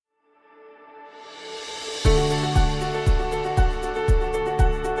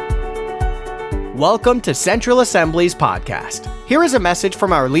Welcome to Central Assembly's podcast. Here is a message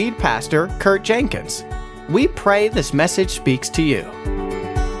from our lead pastor, Kurt Jenkins. We pray this message speaks to you.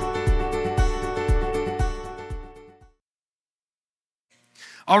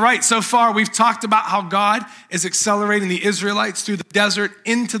 All right, so far we've talked about how God is accelerating the Israelites through the desert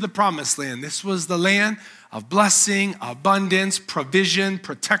into the promised land. This was the land of blessing, abundance, provision,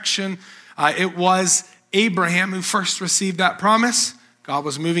 protection. It was Abraham who first received that promise. God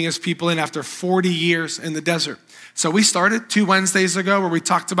was moving his people in after 40 years in the desert. So we started 2 Wednesdays ago where we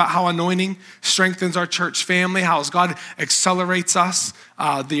talked about how anointing strengthens our church family, how as God accelerates us,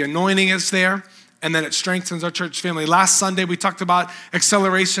 the anointing is there, and then it strengthens our church family. Last Sunday, we talked about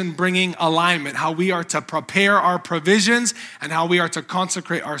acceleration bringing alignment, how we are to prepare our provisions and how we are to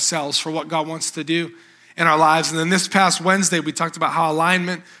consecrate ourselves for what God wants to do in our lives. And then this past Wednesday, we talked about how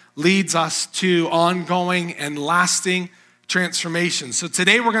alignment leads us to ongoing and lasting transformation. So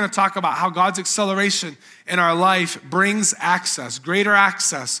today we're going to talk about how God's acceleration in our life brings access, greater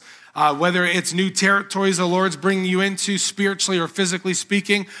access, whether it's new territories the Lord's bringing you into spiritually or physically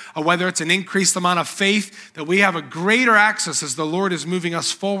speaking, or whether it's an increased amount of faith, that we have a greater access as the Lord is moving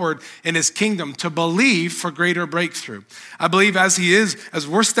us forward in his kingdom to believe for greater breakthrough. I believe as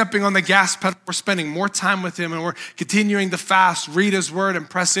we're stepping on the gas pedal, we're spending more time with him and we're continuing to fast, read his word and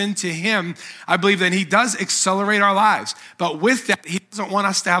press into him. I believe that he does accelerate our lives. But with that, he doesn't want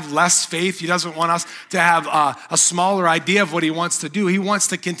us to have less faith. He doesn't want us to have a smaller idea of what he wants to do. He wants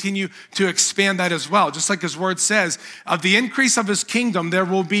to continue to expand that as well. Just like his word says, of the increase of his kingdom, there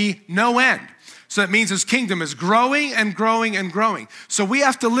will be no end. So that means his kingdom is growing and growing and growing. So we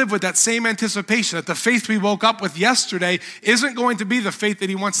have to live with that same anticipation that the faith we woke up with yesterday isn't going to be the faith that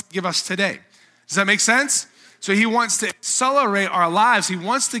he wants to give us today. Does that make sense? So he wants to accelerate our lives. He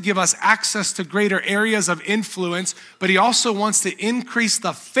wants to give us access to greater areas of influence, but he also wants to increase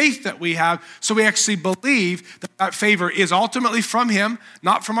the faith that we have so we actually believe that that favor is ultimately from him,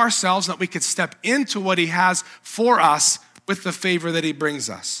 not from ourselves, that we could step into what he has for us with the favor that he brings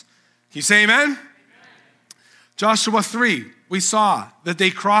us. Can you say amen? Joshua 3, we saw that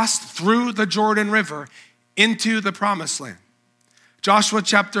they crossed through the Jordan River into the promised land. Joshua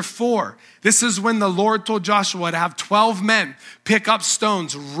chapter 4, this is when the Lord told Joshua to have 12 men pick up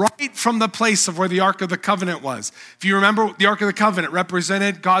stones right from the place of where the Ark of the Covenant was. If you remember, the Ark of the Covenant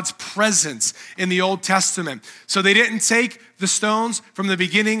represented God's presence in the Old Testament. So they didn't take the stones from the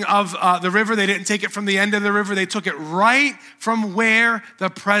beginning of the river. They didn't take it from the end of the river. They took it right from where the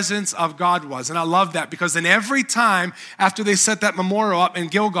presence of God was. And I love that because then every time after they set that memorial up in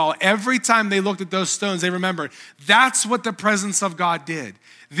Gilgal, every time they looked at those stones, they remembered that's what the presence of God did.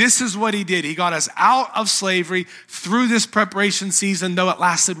 This is what he did. He got us out of slavery through this preparation season, though it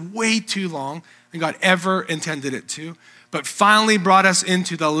lasted way too long than God ever intended it to, but finally brought us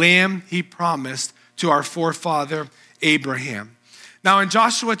into the land he promised to our forefather Abraham. Now in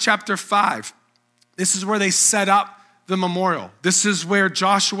Joshua chapter 5, this is where they set up the memorial. This is where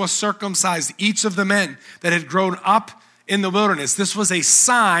Joshua circumcised each of the men that had grown up in the wilderness. This was a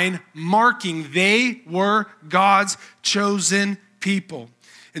sign marking they were God's chosen people.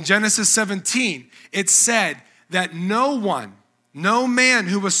 In Genesis 17, it said that no man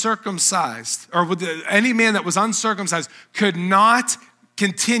who was circumcised, or any man that was uncircumcised, could not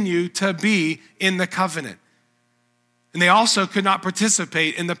continue to be in the covenant. And they also could not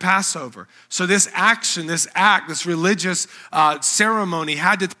participate in the Passover. So this action, this act, this religious ceremony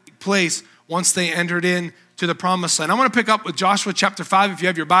had to take place once they entered in to the promised land. I want to pick up with Joshua chapter 5. If you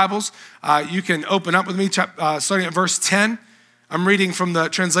have your Bibles, you can open up with me, starting at verse 10. I'm reading from the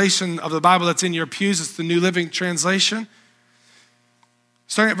translation of the Bible that's in your pews. It's the New Living Translation.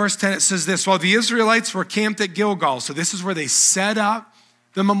 Starting at verse 10, it says this: while the Israelites were camped at Gilgal, so this is where they set up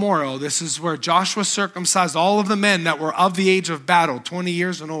the memorial. This is where Joshua circumcised all of the men that were of the age of battle, 20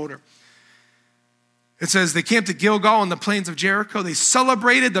 years and older. It says they camped at Gilgal on the plains of Jericho. They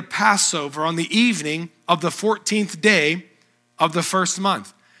celebrated the Passover on the evening of the 14th day of the first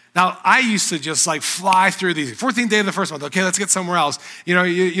month. Now, I used to just fly through these. 14th day of the first month. Okay, let's get somewhere else. You know,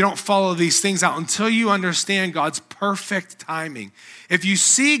 you don't follow these things out until you understand God's perfect timing. If you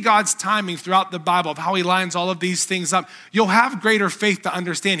see God's timing throughout the Bible of how he lines all of these things up, you'll have greater faith to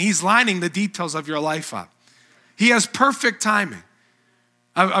understand he's lining the details of your life up. He has perfect timing.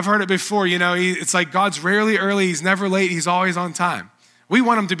 I've heard it before, you know, it's like God's rarely early, he's never late, he's always on time. We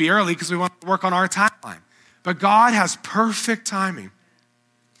want him to be early because we want to work on our timeline. But God has perfect timing.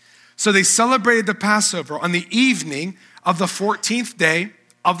 So they celebrated the Passover on the evening of the 14th day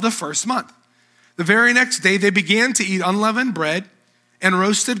of the first month. The very next day, they began to eat unleavened bread and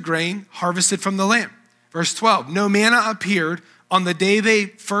roasted grain harvested from the land. Verse 12, no manna appeared on the day they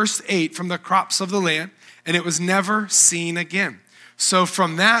first ate from the crops of the land, and it was never seen again. So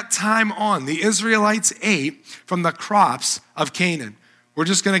from that time on, the Israelites ate from the crops of Canaan. We're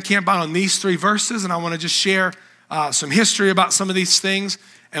just going to camp out on these 3 verses, and I want to just share some history about some of these things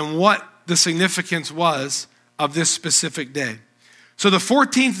and what the significance was of this specific day. So the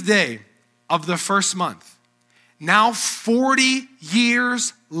 14th day of the first month, now 40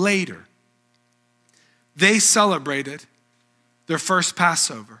 years later, they celebrated their first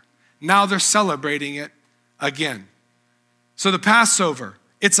Passover. Now they're celebrating it again. So the Passover,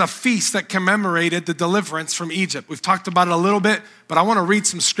 it's a feast that commemorated the deliverance from Egypt. We've talked about it a little bit, but I want to read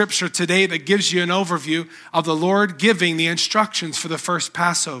some scripture today that gives you an overview of the Lord giving the instructions for the first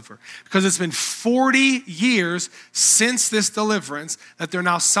Passover. Because it's been 40 years since this deliverance that they're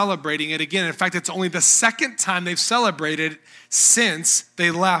now celebrating it again. In fact, it's only the second time they've celebrated since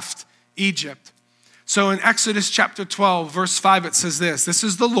they left Egypt. So in Exodus chapter 12, verse 5, it says this. This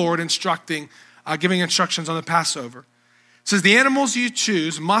is the Lord giving instructions on the Passover. It says, the animals you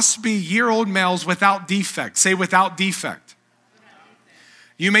choose must be year-old males without defect. Say without defect.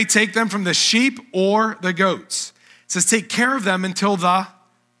 You may take them from the sheep or the goats. It says, take care of them until the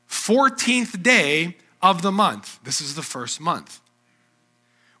 14th day of the month. This is the first month,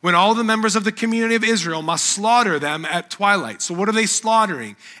 when all the members of the community of Israel must slaughter them at twilight. So what are they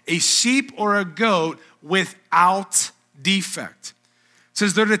slaughtering? A sheep or a goat without defect. It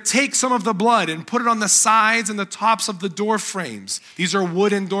says they're to take some of the blood and put it on the sides and the tops of the door frames. These are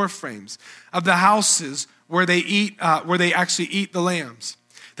wooden door frames of the houses where they actually eat the lambs.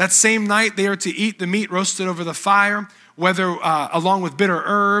 That same night they are to eat the meat roasted over the fire, whether along with bitter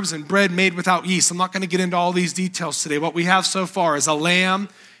herbs and bread made without yeast. I'm not going to get into all these details today. What we have so far is a lamb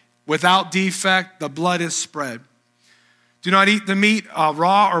without defect. The blood is spread. Do not eat the meat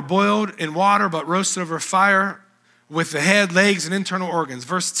raw or boiled in water, but roasted over fire with the head, legs, and internal organs.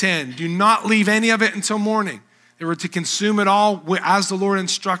 Verse 10, do not leave any of it until morning. They were to consume it all as the Lord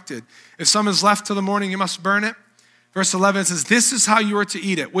instructed. If some is left till the morning, you must burn it. Verse 11 says, this is how you are to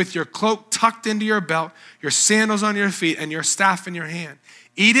eat it, with your cloak tucked into your belt, your sandals on your feet, and your staff in your hand.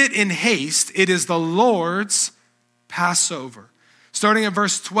 Eat it in haste. It is the Lord's Passover. Starting at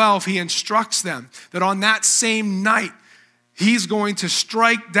verse 12, he instructs them that on that same night, he's going to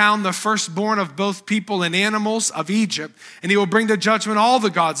strike down the firstborn of both people and animals of Egypt, and he will bring to judgment all the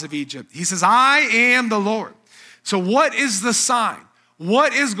gods of Egypt. He says, I am the Lord. So what is the sign?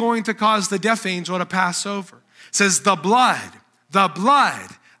 What is going to cause the death angel to pass over? It says, the blood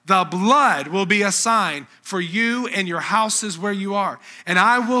will be a sign for you and your houses where you are. And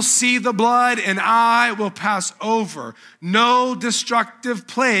I will see the blood and I will pass over. No destructive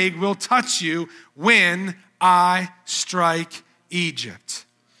plague will touch you when I strike Egypt.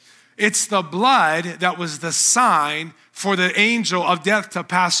 It's the blood that was the sign for the angel of death to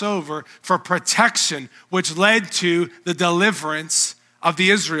pass over for protection, which led to the deliverance of the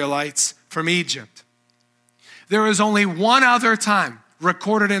Israelites from Egypt. There is only one other time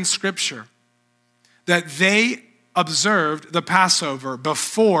recorded in Scripture that they observed the Passover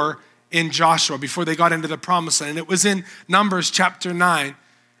before in Joshua, before they got into the promised land. And it was in Numbers chapter 9.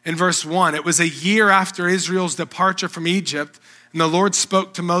 In verse 1, it was a year after Israel's departure from Egypt, and the Lord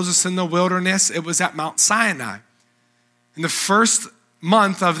spoke to Moses in the wilderness. It was at Mount Sinai. In the first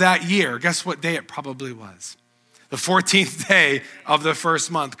month of that year, guess what day it probably was? The 14th day of the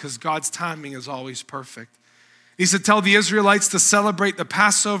first month, because God's timing is always perfect. He said, tell the Israelites to celebrate the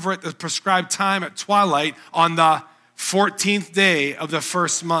Passover at the prescribed time at twilight on the 14th day of the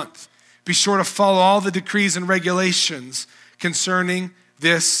first month. Be sure to follow all the decrees and regulations concerning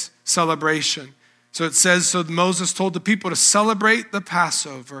this celebration. So it says, so Moses told the people to celebrate the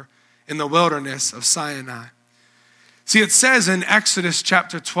Passover in the wilderness of Sinai. See, it says in Exodus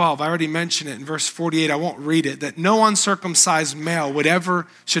chapter 12, I already mentioned it in verse 48, I won't read it, that no uncircumcised male could ever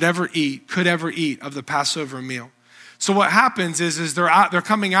eat of the Passover meal. So what happens is they're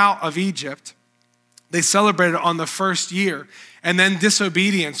coming out of Egypt. They celebrate it on the first year. And then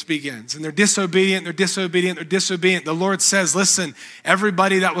disobedience begins. And they're disobedient. The Lord says, listen,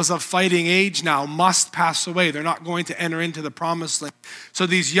 everybody that was of fighting age now must pass away. They're not going to enter into the promised land. So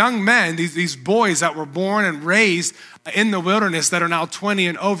these young men, these boys that were born and raised in the wilderness that are now 20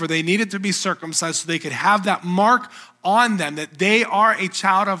 and over, they needed to be circumcised so they could have that mark on them that they are a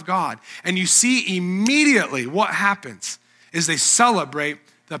child of God. And you see immediately what happens is they celebrate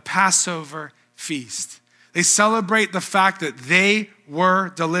the Passover feast. They celebrate the fact that they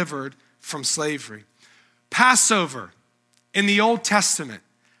were delivered from slavery. Passover in the Old Testament,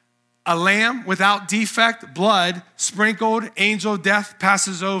 A lamb without defect, blood sprinkled, angel of death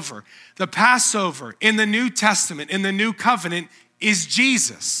passes over. The Passover in the New Testament, in the New Covenant, is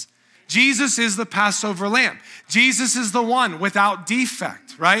Jesus. Jesus is the Passover lamb. Jesus is the one without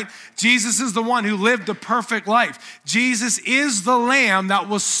defect, right? Jesus is the one who lived a perfect life. Jesus is the lamb that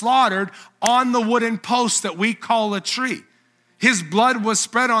was slaughtered on the wooden post that we call a tree. His blood was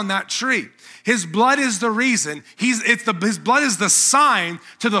spread on that tree. His blood is the reason. His blood is the sign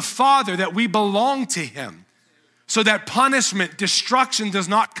to the Father that we belong to him, so that punishment, destruction does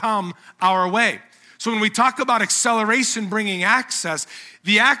not come our way. So when we talk about acceleration bringing access,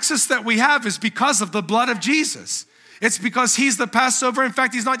 the access that we have is because of the blood of Jesus. It's because he's the Passover. In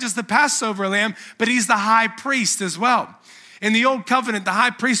fact, he's not just the Passover lamb, but he's the high priest as well. In the old covenant, the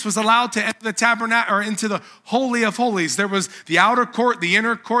high priest was allowed to enter the tabernacle or into the Holy of Holies. There was the outer court, the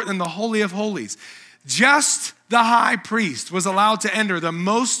inner court, and the Holy of Holies. Just the high priest was allowed to enter the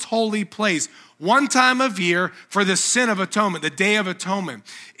most holy place one time of year for the sin of atonement, the Day of Atonement.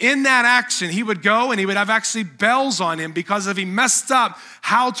 In that action, he would go and he would have actually bells on him because if he messed up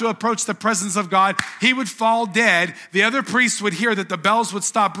how to approach the presence of God, he would fall dead. The other priests would hear that the bells would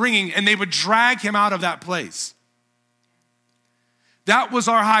stop ringing and they would drag him out of that place. That was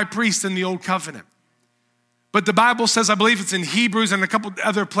our high priest in the old covenant. But the Bible says, I believe it's in Hebrews and a couple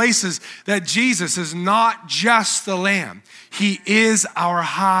other places, that Jesus is not just the lamb. He is our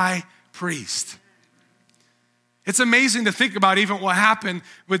high priest. It's amazing to think about even what happened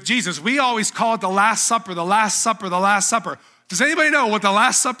with Jesus. We always call it the Last Supper, the Last Supper, the Last Supper. Does anybody know what the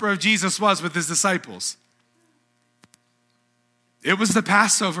Last Supper of Jesus was with his disciples? It was the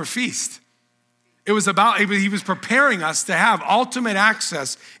Passover feast. It was about, he was preparing us to have ultimate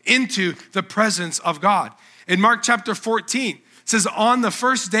access into the presence of God. In Mark chapter 14, it says, on the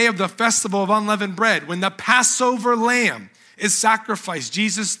first day of the festival of unleavened bread, when the Passover lamb is sacrificed,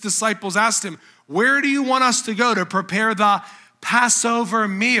 Jesus' disciples asked him, where do you want us to go to prepare the Passover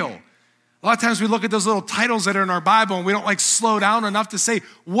meal? A lot of times we look at those little titles that are in our Bible and we don't slow down enough to say,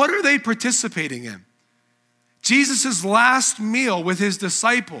 what are they participating in? Jesus' last meal with his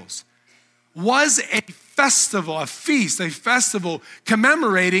disciples was a festival, a feast, a festival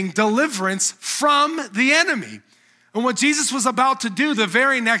commemorating deliverance from the enemy. And what Jesus was about to do the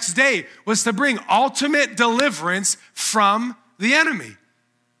very next day was to bring ultimate deliverance from the enemy.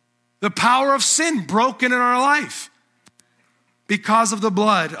 The power of sin broken in our life because of the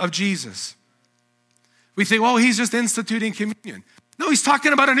blood of Jesus. We think, well, he's just instituting communion. No, he's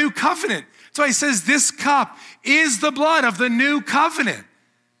talking about a new covenant. So he says this cup is the blood of the new covenant.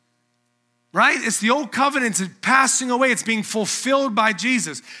 Right? It's the old covenant, it's passing away. It's being fulfilled by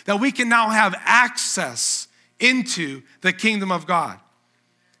Jesus, that we can now have access into the kingdom of God.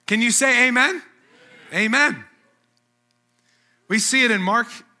 Can you say amen? Amen. We see it in Mark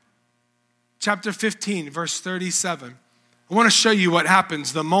chapter 15, verse 37. I want to show you what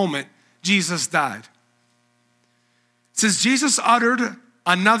happens the moment Jesus died. It says, Jesus uttered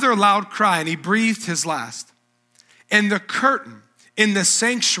another loud cry and he breathed his last. And the curtain in the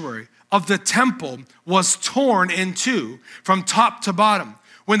sanctuary of the temple was torn in two from top to bottom.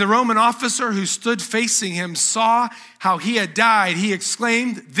 When the Roman officer who stood facing him saw how he had died, he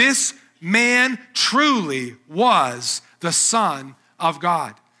exclaimed, this man truly was the Son of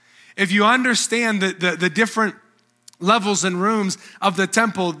God. If you understand the different levels and rooms of the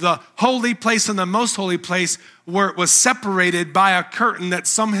temple, the holy place and the most holy place was separated by a curtain that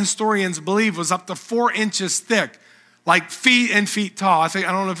some historians believe was up to 4 inches thick. Like feet and feet tall. I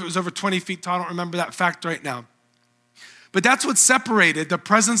don't know if it was over 20 feet tall. I don't remember that fact right now. But that's what separated the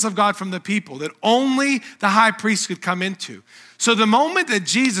presence of God from the people, that only the high priest could come into. So the moment that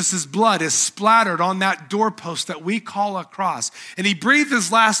Jesus' blood is splattered on that doorpost that we call a cross, and he breathed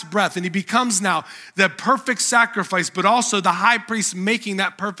his last breath, and he becomes now the perfect sacrifice, but also the high priest making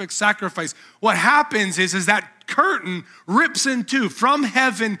that perfect sacrifice, what happens is that curtain rips in two from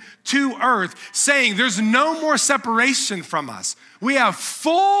heaven to earth, saying there's no more separation from us. We have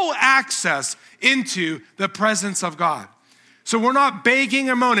full access into the presence of God. So we're not begging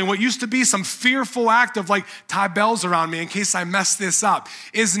or moaning. What used to be some fearful act of tie bells around me in case I mess this up,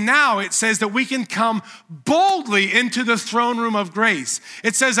 is now it says that we can come boldly into the throne room of grace.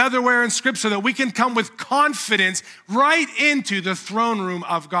 It says everywhere in Scripture that we can come with confidence right into the throne room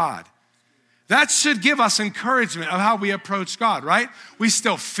of God. That should give us encouragement of how we approach God, right? We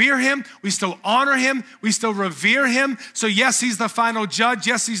still fear him. We still honor him. We still revere him. So yes, he's the final judge.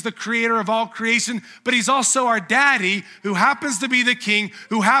 Yes, he's the creator of all creation, but he's also our daddy who happens to be the king,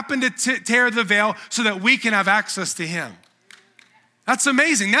 who happened to tear the veil so that we can have access to him. That's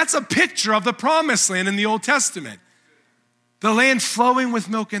amazing. That's a picture of the promised land in the Old Testament. The land flowing with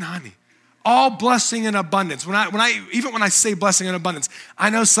milk and honey. All blessing and abundance. When I say blessing and abundance,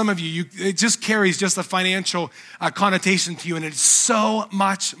 I know some of you, it just carries just a financial connotation to you, and it's so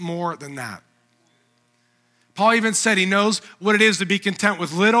much more than that. Paul even said he knows what it is to be content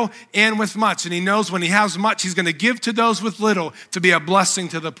with little and with much, and he knows when he has much, he's going to give to those with little to be a blessing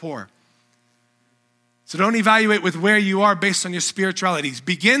to the poor. So don't evaluate with where you are based on your spiritualities.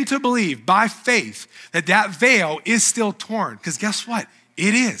 Begin to believe by faith that that veil is still torn, because guess what?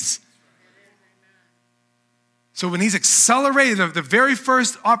 It is. So when he's accelerated, the very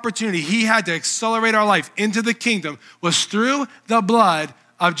first opportunity he had to accelerate our life into the kingdom was through the blood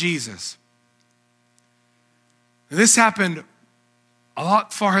of Jesus. And this happened a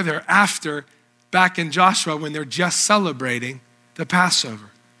lot farther after, back in Joshua, when they're just celebrating the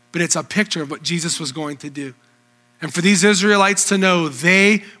Passover. But it's a picture of what Jesus was going to do. And for these Israelites to know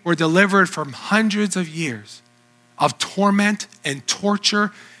they were delivered from hundreds of years of torment and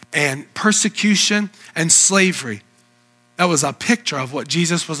torture and persecution and slavery. That was a picture of what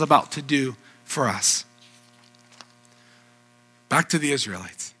Jesus was about to do for us. Back to the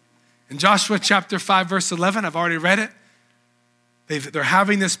Israelites. In Joshua chapter 5, verse 11, I've already read it. They're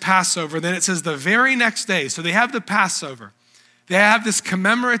having this Passover. Then it says the very next day, so they have the Passover. They have this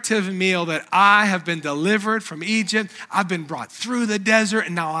commemorative meal that I have been delivered from Egypt. I've been brought through the desert,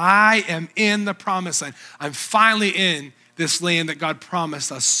 and now I am in the promised land. I'm finally in this land that God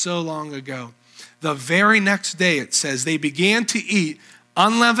promised us so long ago. The very next day, it says, they began to eat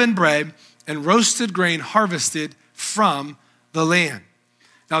unleavened bread and roasted grain harvested from the land.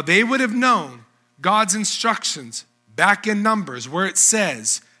 Now, they would have known God's instructions back in Numbers where it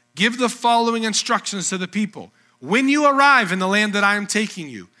says, give the following instructions to the people. When you arrive in the land that I am taking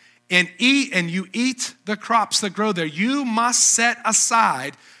you and you eat the crops that grow there, you must set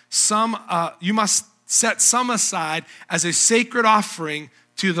some aside as a sacred offering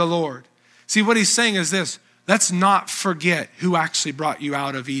to the Lord. See, what he's saying is this: let's not forget who actually brought you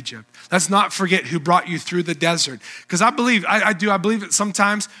out of Egypt. Let's not forget who brought you through the desert. Because I believe that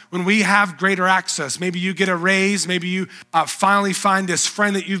sometimes when we have greater access, maybe you get a raise, maybe you finally find this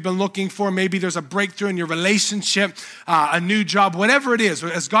friend that you've been looking for, maybe there's a breakthrough in your relationship, a new job, whatever it is.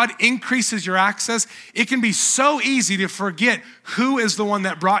 As God increases your access, it can be so easy to forget who is the one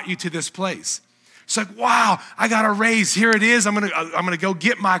that brought you to this place. It's like, wow, I got a raise. Here it is. I'm gonna go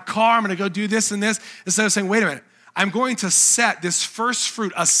get my car. I'm gonna go do this and this. Instead of saying, wait a minute, I'm going to set this first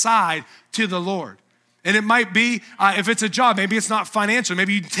fruit aside to the Lord. And it might be, if it's a job, maybe it's not financial.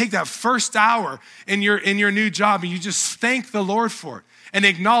 Maybe you take that first hour in your new job and you just thank the Lord for it and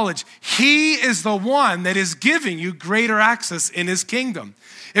acknowledge He is the one that is giving you greater access in His kingdom.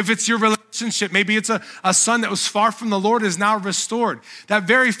 If it's your relationship, maybe it's a son that was far from the Lord is now restored. That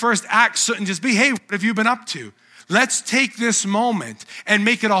very first act shouldn't just be, hey, what have you been up to? Let's take this moment and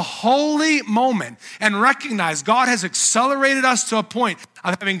make it a holy moment and recognize God has accelerated us to a point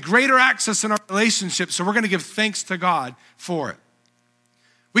of having greater access in our relationship, so we're going to give thanks to God for it.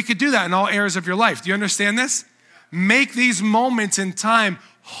 We could do that in all areas of your life. Do you understand this? Make these moments in time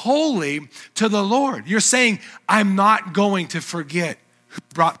holy to the Lord. You're saying, I'm not going to forget who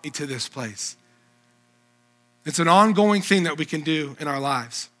brought me to this place. It's an ongoing thing that we can do in our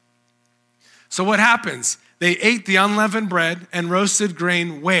lives. So what happens? They ate the unleavened bread and roasted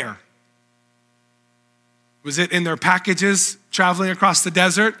grain where? Was it in their packages traveling across the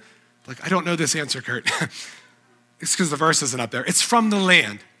desert? Like, I don't know this answer, Kurt. It's because the verse isn't up there. It's from the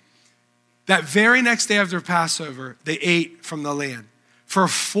land. That very next day after Passover, they ate from the land. For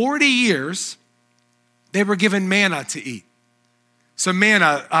 40 years, they were given manna to eat. So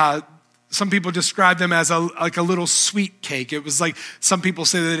manna, some people describe them as like a little sweet cake. It was like, some people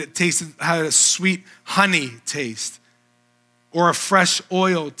say that it had a sweet honey taste or a fresh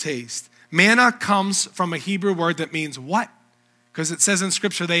oil taste. Manna comes from a Hebrew word that means what? Because it says in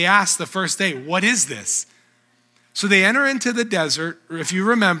scripture, they asked the first day, what is this? So they enter into the desert, if you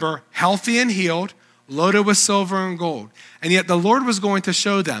remember, healthy and healed, loaded with silver and gold. And yet the Lord was going to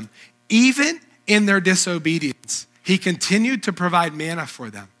show them, even in their disobedience, He continued to provide manna for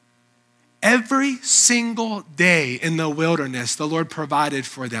them. Every single day in the wilderness, the Lord provided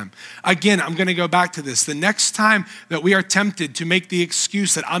for them. Again, I'm going to go back to this. The next time that we are tempted to make the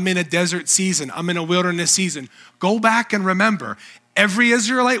excuse that I'm in a desert season, I'm in a wilderness season, go back and remember, every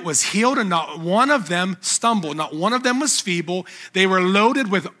Israelite was healed and not one of them stumbled. Not one of them was feeble. They were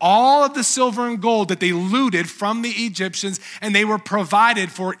loaded with all of the silver and gold that they looted from the Egyptians, and they were provided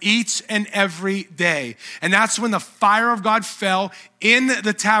for each and every day. And that's when the fire of God fell in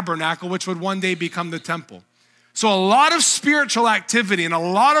the tabernacle, which would one day become the temple. So a lot of spiritual activity and a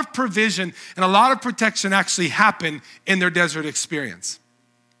lot of provision and a lot of protection actually happened in their desert experience.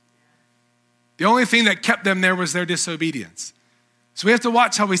 The only thing that kept them there was their disobedience. So we have to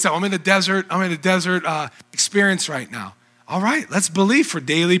watch how we say, I'm in a desert experience right now. All right, let's believe for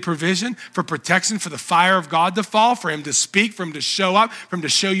daily provision, for protection, for the fire of God to fall, for him to speak, for him to show up, for him to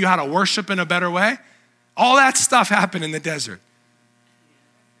show you how to worship in a better way. All that stuff happened in the desert.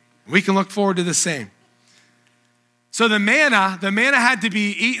 We can look forward to the same. So the manna had to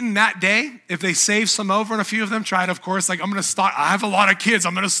be eaten that day. If they saved some over, and a few of them tried, of course, like I have a lot of kids,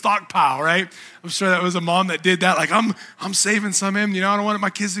 I'm gonna stockpile, right? I'm sure that was a mom that did that. Like I'm saving some in, I don't want my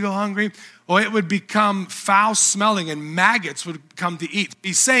kids to go hungry. Well, it would become foul smelling and maggots would come to eat.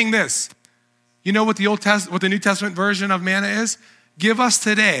 He's saying this. You know what the New Testament version of manna is? Give us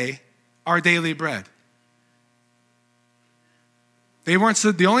today our daily bread.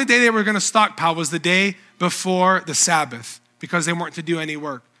 The only day they were gonna stockpile was the day before the Sabbath because they weren't to do any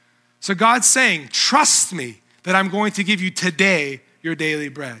work. So God's saying, trust me that I'm going to give you today your daily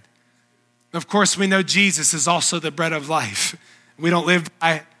bread. Of course, we know Jesus is also the bread of life. We don't live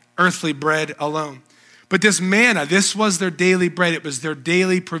by earthly bread alone. But this manna, this was their daily bread. It was their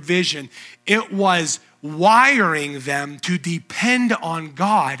daily provision. It was wiring them to depend on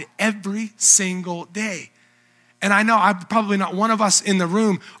God every single day. And I know probably not one of us in the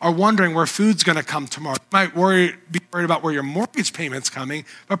room are wondering where food's gonna come tomorrow. You might be worried about where your mortgage payment's coming,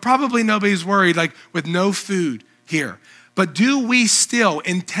 but probably nobody's worried like with no food here. But do we still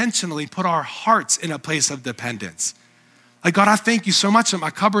intentionally put our hearts in a place of dependence? Like, God, I thank you so much that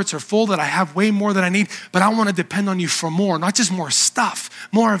my cupboards are full, that I have way more than I need, but I wanna depend on you for more, not just more stuff,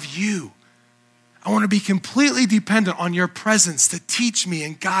 more of you. I wanna be completely dependent on your presence to teach me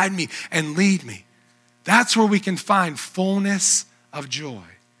and guide me and lead me. That's where we can find fullness of joy.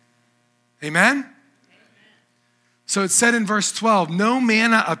 Amen? So it said in verse 12, no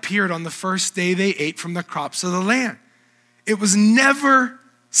manna appeared on the first day they ate from the crops of the land. It was never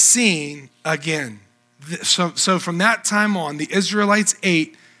seen again. So from that time on, the Israelites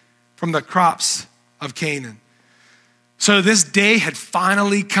ate from the crops of Canaan. So this day had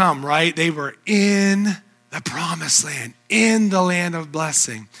finally come, right? They were in the promised land, in the land of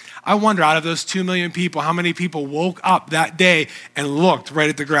blessing. I wonder, out of those 2 million people, how many people woke up that day and looked right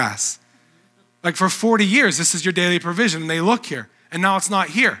at the grass? Like for 40 years, this is your daily provision, and they look here, and now it's not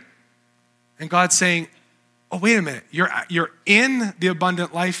here. And God's saying, oh, wait a minute, you're in the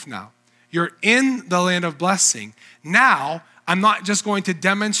abundant life now. You're in the land of blessing. Now, I'm not just going to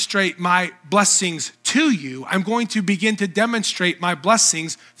demonstrate my blessings to you, I'm going to begin to demonstrate my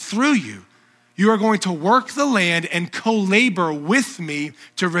blessings through you. You are going to work the land and co-labor with me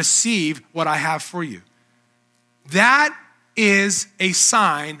to receive what I have for you. That is a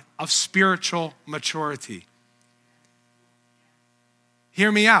sign of spiritual maturity.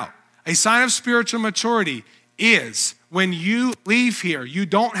 Hear me out. A sign of spiritual maturity is when you leave here, you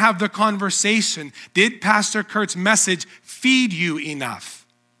don't have the conversation, did Pastor Kurt's message feed you enough?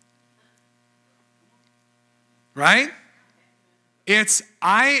 Right? It's,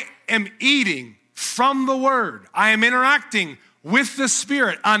 I am eating from the word. I am interacting with the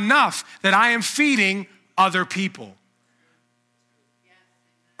Spirit enough that I am feeding other people.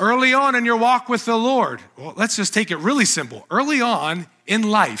 Early on in your walk with the Lord, well, let's just take it really simple. Early on in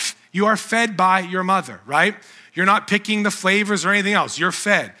life, you are fed by your mother, right? You're not picking the flavors or anything else. You're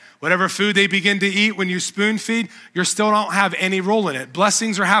fed. Whatever food they begin to eat when you spoon feed, you still don't have any role in it.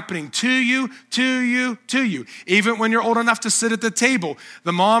 Blessings are happening to you, to you, to you. Even when you're old enough to sit at the table,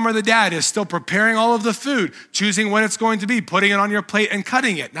 the mom or the dad is still preparing all of the food, choosing what it's going to be, putting it on your plate and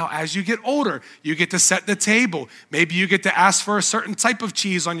cutting it. Now, as you get older, you get to set the table. Maybe you get to ask for a certain type of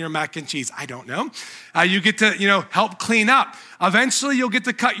cheese on your mac and cheese. I don't know. You get to, help clean up. Eventually, you'll get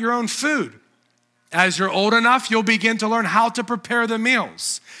to cut your own food. As you're old enough, you'll begin to learn how to prepare the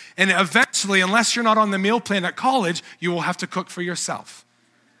meals. And eventually, unless you're not on the meal plan at college, you will have to cook for yourself.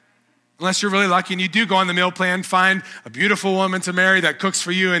 Unless you're really lucky and you do go on the meal plan, find a beautiful woman to marry that cooks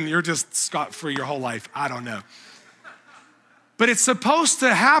for you and you're just scot-free your whole life. I don't know. But it's supposed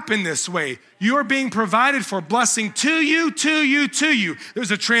to happen this way. You are being provided for blessing to you, to you, to you.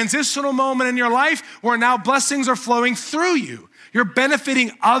 There's a transitional moment in your life where now blessings are flowing through you. You're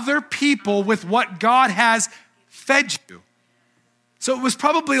benefiting other people with what God has fed you. So it was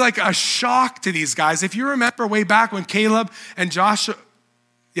probably like a shock to these guys. If you remember way back when Caleb and Joshua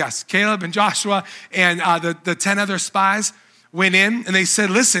and the 10 other spies went in and they said,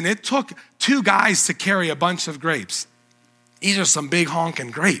 listen, it took 2 guys to carry a bunch of grapes. These are some big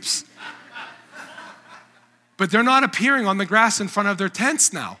honking grapes. But they're not appearing on the grass in front of their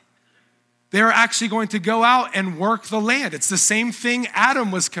tents now. they're actually going to go out and work the land. It's the same thing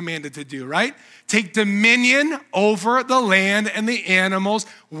Adam was commanded to do, right? Take dominion over the land and the animals,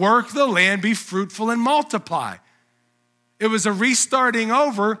 work the land, be fruitful and multiply. It was a restarting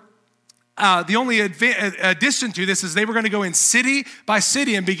over. The only addition to this is they were going to go in city by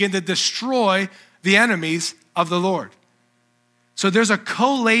city and begin to destroy the enemies of the Lord. So there's a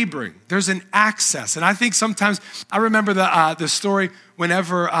co-laboring, there's an access. And I think sometimes, I remember the story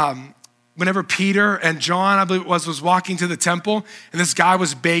whenever Peter and John, I believe it was walking to the temple, and this guy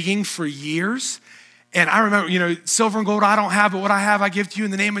was begging for years. And I remember, silver and gold I don't have, but what I have I give to you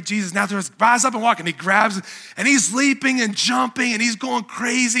in the name of Jesus. Now rise up and walk. And he grabs it, and he's leaping and jumping, and he's going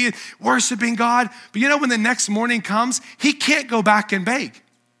crazy and worshiping God. But when the next morning comes, he can't go back and beg.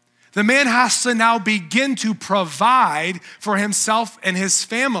 The man has to now begin to provide for himself and his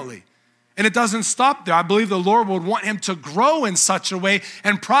family. And it doesn't stop there. I believe the Lord would want him to grow in such a way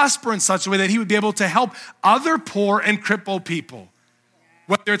and prosper in such a way that he would be able to help other poor and crippled people.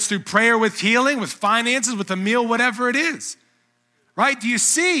 Whether it's through prayer with healing, with finances, with a meal, whatever it is. Right? Do you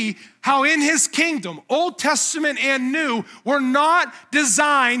see how in his kingdom, Old Testament and New, we're not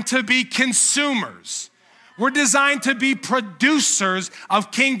designed to be consumers. We're designed to be producers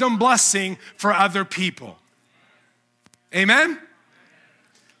of kingdom blessing for other people. Amen?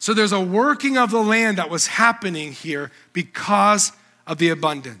 So there's a working of the land that was happening here because of the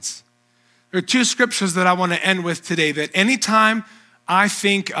abundance. There are two scriptures that I want to end with today that anytime I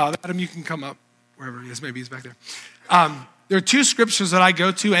think, Adam, you can come up wherever he is, maybe he's back there. There are two scriptures that I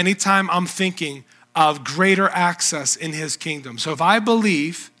go to anytime I'm thinking of greater access in his kingdom. So if I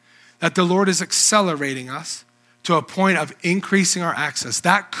believe that the Lord is accelerating us to a point of increasing our access,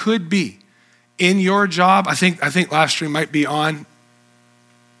 that could be in your job. I think live stream might be on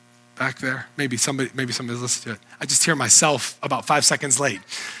back there. Maybe somebody's listening to it. I just hear myself about 5 seconds late.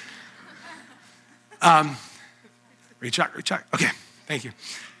 Recheck. Okay. Thank you.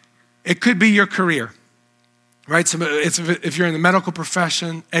 It could be your career, right? So if you're in the medical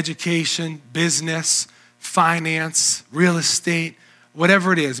profession, education, business, finance, real estate,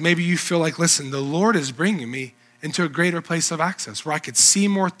 whatever it is, maybe you feel like, listen, the Lord is bringing me into a greater place of access where I could see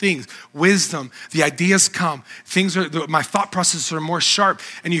more things, wisdom, the ideas come, my thought processes are more sharp,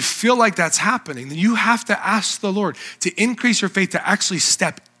 and you feel like that's happening, then you have to ask the Lord to increase your faith to actually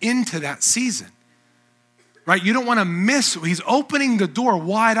step into that season. Right? You don't want to miss. He's opening the door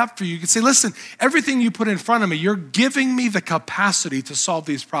wide up for you. You can say, listen, everything you put in front of me, you're giving me the capacity to solve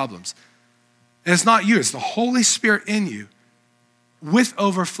these problems. And it's not you, it's the Holy Spirit in you with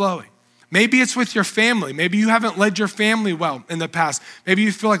overflowing. Maybe it's with your family. Maybe you haven't led your family well in the past. Maybe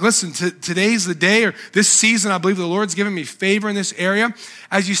you feel like, listen, today's the day, or this season, I believe the Lord's given me favor in this area.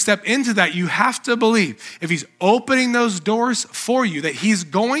 As you step into that, you have to believe if he's opening those doors for you, that he's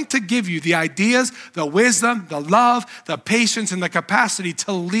going to give you the ideas, the wisdom, the love, the patience, and the capacity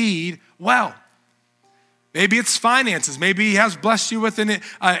to lead well. Maybe it's finances. Maybe he has blessed you with an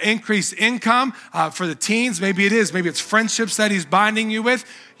increased income for the teens. Maybe it is. Maybe it's friendships that he's binding you with.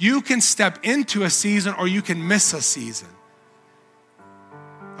 You can step into a season or you can miss a season.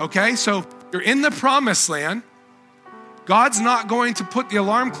 Okay, so you're in the promised land. God's not going to put the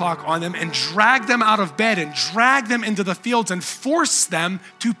alarm clock on them and drag them out of bed and drag them into the fields and force them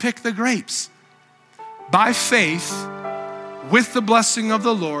to pick the grapes. By faith, with the blessing of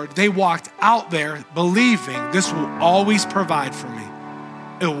the Lord, they walked out there believing this will always provide for me.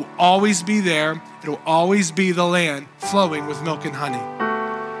 It will always be there. It will always be the land flowing with milk and honey.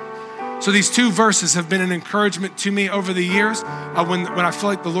 So these two verses have been an encouragement to me over the years when I feel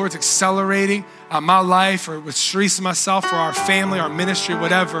like the Lord's accelerating my life, or with Sharice and myself, or our family, our ministry,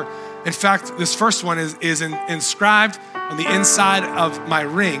 whatever. In fact, this first one is inscribed on the inside of my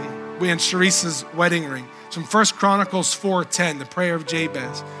ring, in Sharice's wedding ring. It's from 1 Chronicles 4:10, the prayer of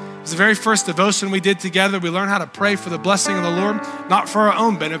Jabez. It was the very first devotion we did together. We learned how to pray for the blessing of the Lord, not for our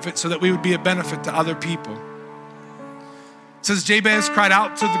own benefit, so that we would be a benefit to other people. It says, Jabez cried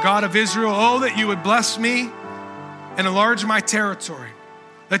out to the God of Israel, "Oh, that you would bless me and enlarge my territory.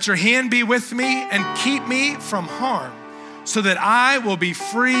 Let your hand be with me and keep me from harm, so that I will be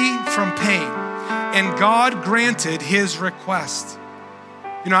free from pain." And God granted his request.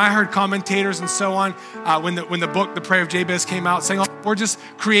 I heard commentators and so on when the book, The Prayer of Jabez, came out, saying, "Oh, we're just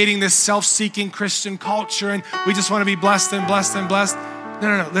creating this self-seeking Christian culture, and we just want to be blessed and blessed and blessed."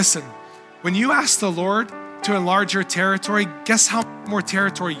 No. Listen, when you ask the Lord to enlarge your territory, guess how much more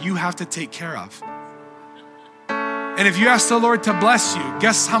territory you have to take care of? And if you ask the Lord to bless you,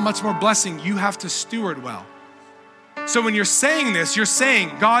 guess how much more blessing you have to steward well? So when you're saying this, you're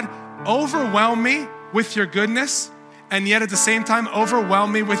saying, God, overwhelm me with your goodness and yet at the same time,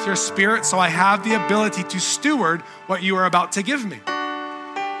 overwhelm me with your spirit so I have the ability to steward what you are about to give me.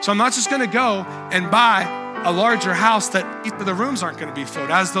 So I'm not just gonna go and buy a larger house that the rooms aren't gonna be filled.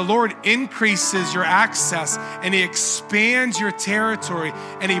 As the Lord increases your access and he expands your territory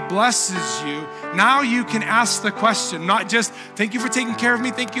and he blesses you, now you can ask the question, not just, thank you for taking care of me,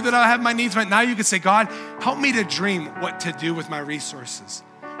 thank you that I have my needs met. Now you can say, God, help me to dream what to do with my resources.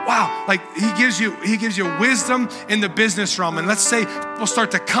 Wow, like he gives you wisdom in the business realm. And let's say people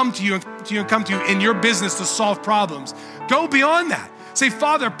start to come to you in your business to solve problems. Go beyond that. Say,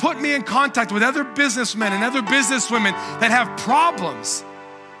 Father, put me in contact with other businessmen and other businesswomen that have problems.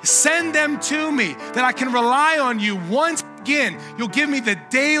 Send them to me that I can rely on you. Once again, you'll give me the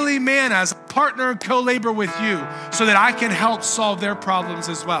daily manna as a partner and co-labor with you so that I can help solve their problems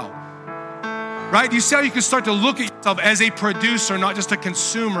as well. Right? You see how you can start to look at yourself as a producer, not just a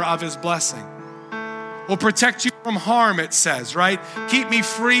consumer of his blessing. Will protect you from harm, it says, right? Keep me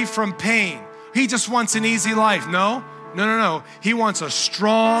free from pain. He just wants an easy life. No. He wants a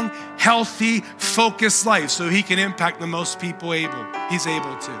strong, healthy, focused life so he can impact the most people he's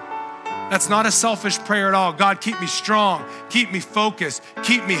able to. That's not a selfish prayer at all. God, keep me strong, keep me focused,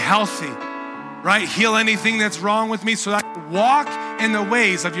 keep me healthy, right? Heal anything that's wrong with me so that I can walk in the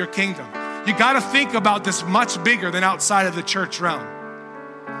ways of your kingdom. You got to think about this much bigger than outside of the church realm.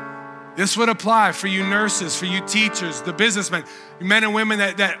 This would apply for you nurses, for you teachers, the businessmen, men and women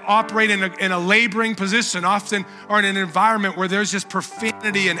that operate in a laboring position, often are in an environment where there's just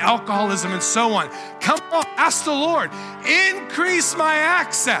profanity and alcoholism and so on. Come on, ask the Lord, increase my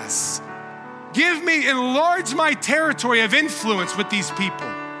access. Enlarge my territory of influence with these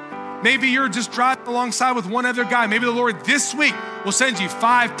people. Maybe you're just driving alongside with one other guy. Maybe the Lord this week will send you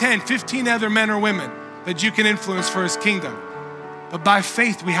 5, 10, 15 other men or women that you can influence for his kingdom. But by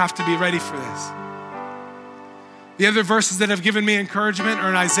faith, we have to be ready for this. The other verses that have given me encouragement are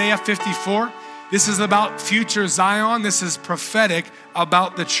in Isaiah 54. This is about future Zion. This is prophetic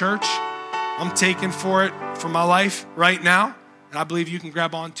about the church. I'm taking for it for my life right now, and I believe you can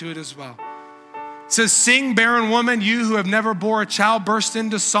grab onto it as well. It says, sing, barren woman, you who have never bore a child, burst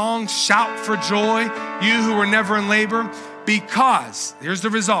into song, shout for joy, you who were never in labor, because, here's the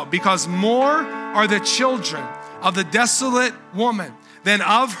result, because more are the children of the desolate woman than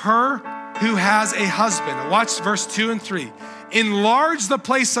of her who has a husband. Watch verse 2 and 3. Enlarge the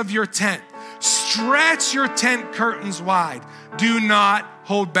place of your tent. Stretch your tent curtains wide. Do not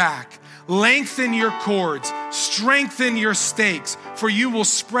hold back. Lengthen your cords. Strengthen your stakes, for you will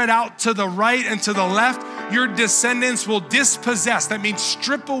spread out to the right and to the left. Your descendants will dispossess, that means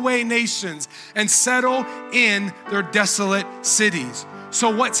strip away nations, and settle in their desolate cities.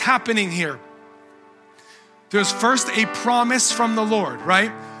 So what's happening here? There's first a promise from the Lord,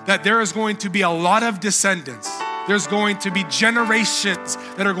 right? That there is going to be a lot of descendants. There's going to be generations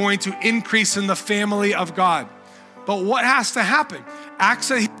that are going to increase in the family of God. But what has to happen?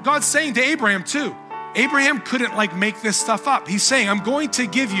 God's saying to Abraham too. Abraham couldn't make this stuff up. He's saying, I'm going to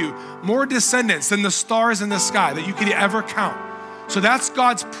give you more descendants than the stars in the sky that you could ever count. So that's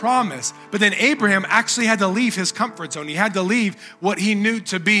God's promise. But then Abraham actually had to leave his comfort zone. He had to leave what he knew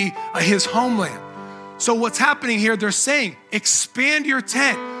to be his homeland. So what's happening here, they're saying, expand your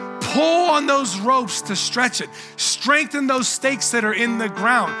tent, pull on those ropes to stretch it, strengthen those stakes that are in the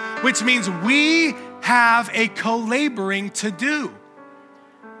ground, which means we have a co-laboring to do.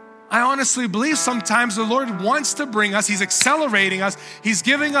 I honestly believe sometimes the Lord wants to bring us, he's accelerating us, he's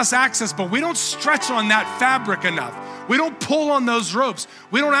giving us access, but we don't stretch on that fabric enough. We don't pull on those ropes.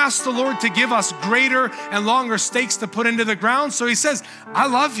 We don't ask the Lord to give us greater and longer stakes to put into the ground. So he says, I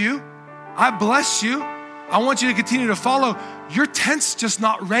love you. I bless you. I want you to continue to follow. Your tent's just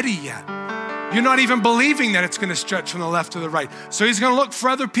not ready yet. You're not even believing that it's going to stretch from the left to the right. So he's going to look for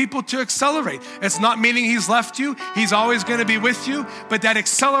other people to accelerate. It's not meaning he's left you. He's always going to be with you. But that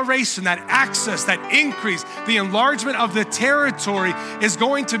acceleration, that access, that increase, the enlargement of the territory is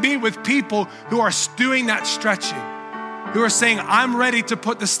going to be with people who are doing that stretching, who are saying, I'm ready to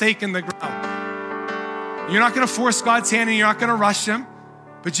put the stake in the ground. You're not going to force God's hand and you're not going to rush him.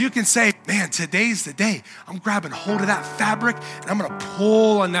 But you can say, man, today's the day. I'm grabbing hold of that fabric and I'm gonna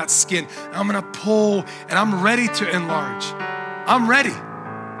pull on that skin. I'm gonna pull and I'm ready to enlarge. I'm ready.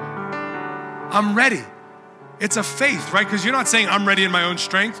 I'm ready. It's a faith, right? Because you're not saying I'm ready in my own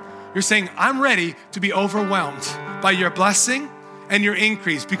strength. You're saying I'm ready to be overwhelmed by your blessing and your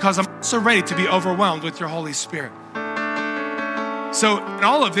increase because I'm also ready to be overwhelmed with your Holy Spirit. So in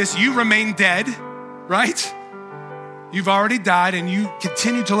all of this, you remain dead, right? You've already died and you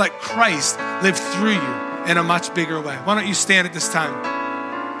continue to let Christ live through you in a much bigger way. Why don't you stand at this time?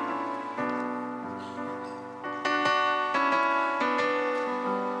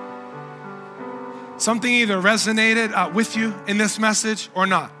 something either resonated with you in this message or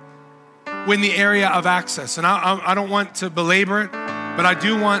not, in the area of access. And I don't want to belabor it, but I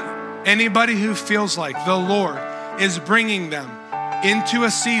do want anybody who feels like the Lord is bringing them into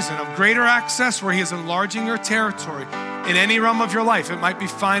a season of greater access where he is enlarging your territory in any realm of your life. It might be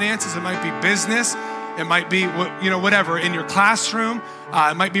finances, it might be business, it might be whatever, in your classroom,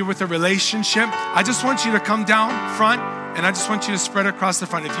 it might be with a relationship. I just want you to come down front and I just want you to spread across the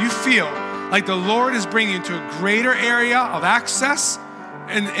front. If you feel like the Lord is bringing you to a greater area of access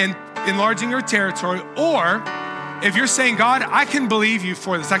and enlarging your territory, or if you're saying, God, I can believe you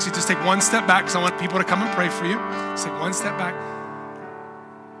for this. Actually, just take one step back because I want people to come and pray for you. Just take one step back.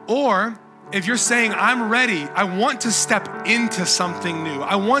 Or if you're saying, I'm ready, I want to step into something new.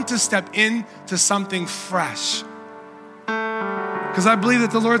 I want to step into something fresh. Because I believe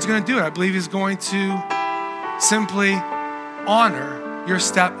that the Lord's going to do it. I believe he's going to simply honor your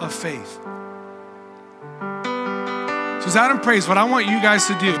step of faith. So as Adam prays, what I want you guys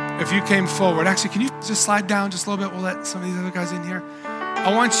to do, if you came forward, actually, can you just slide down just a little bit? We'll let some of these other guys in here.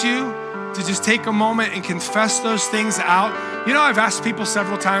 I want you to just take a moment and confess those things out. You know, I've asked people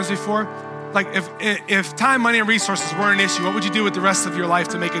several times before, like if time, money, and resources were an issue, what would you do with the rest of your life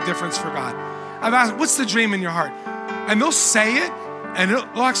to make a difference for God? I've asked, what's the dream in your heart? And they'll say it, and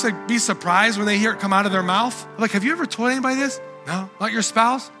they'll actually be surprised when they hear it come out of their mouth. Like, have you ever told anybody this? No. Not your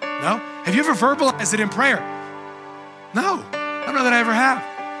spouse? No. Have you ever verbalized it in prayer? No. I don't know that I ever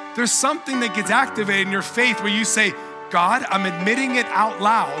have. There's something that gets activated in your faith where you say, God, I'm admitting it out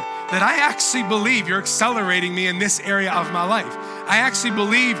loud that I actually believe you're accelerating me in this area of my life. I actually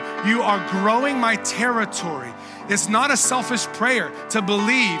believe you are growing my territory. It's not a selfish prayer to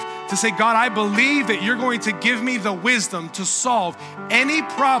believe, to say, God, I believe that you're going to give me the wisdom to solve any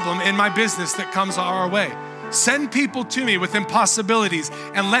problem in my business that comes our way. Send people to me with impossibilities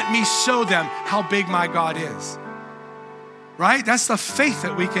and let me show them how big my God is. Right? That's the faith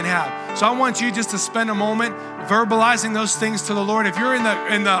that we can have. So I want you just to spend a moment verbalizing those things to the Lord. If you're in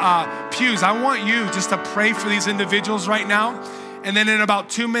the pews, I want you just to pray for these individuals right now. And then in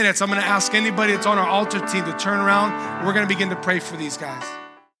about 2 minutes, I'm going to ask anybody that's on our altar team to turn around. We're going to begin to pray for these guys.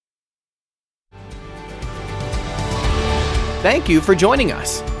 Thank you for joining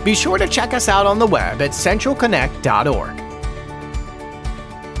us. Be sure to check us out on the web at centralconnect.org.